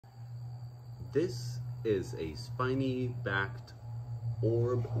This is a spiny-backed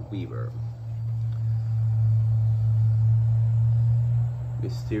orb weaver.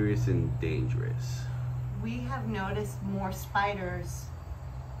 Mysterious and dangerous. We have noticed more spiders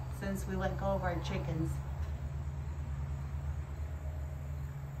since we let go of our chickens.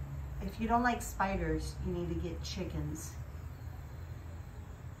 If you don't like spiders, you need to get chickens.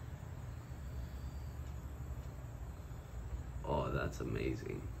 Oh, that's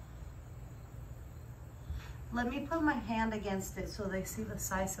amazing. Let me put my hand against it so they see the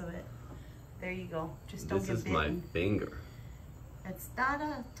size of it. There you go. Just don't get bitten. This is my finger. It's not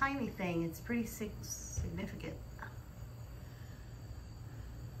a tiny thing. It's pretty significant.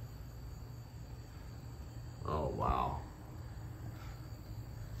 Oh, wow.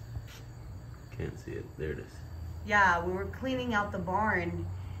 Can't see it. There it is. Yeah, we were cleaning out the barn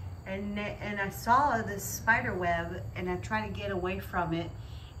and I saw this spider web and I tried to get away from it,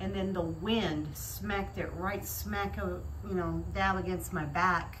 and then the wind smacked it right smack, dab against my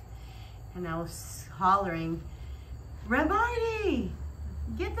back, and I was hollering, "Ramardi,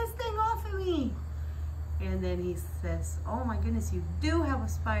 get this thing off of me!" And then he says, "Oh my goodness, you do have a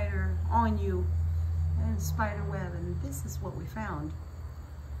spider on you, and a spider web," and this is what we found.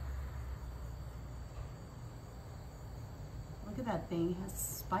 Look at that thing, it has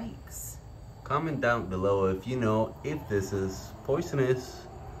spikes. Comment down below if you know if this is poisonous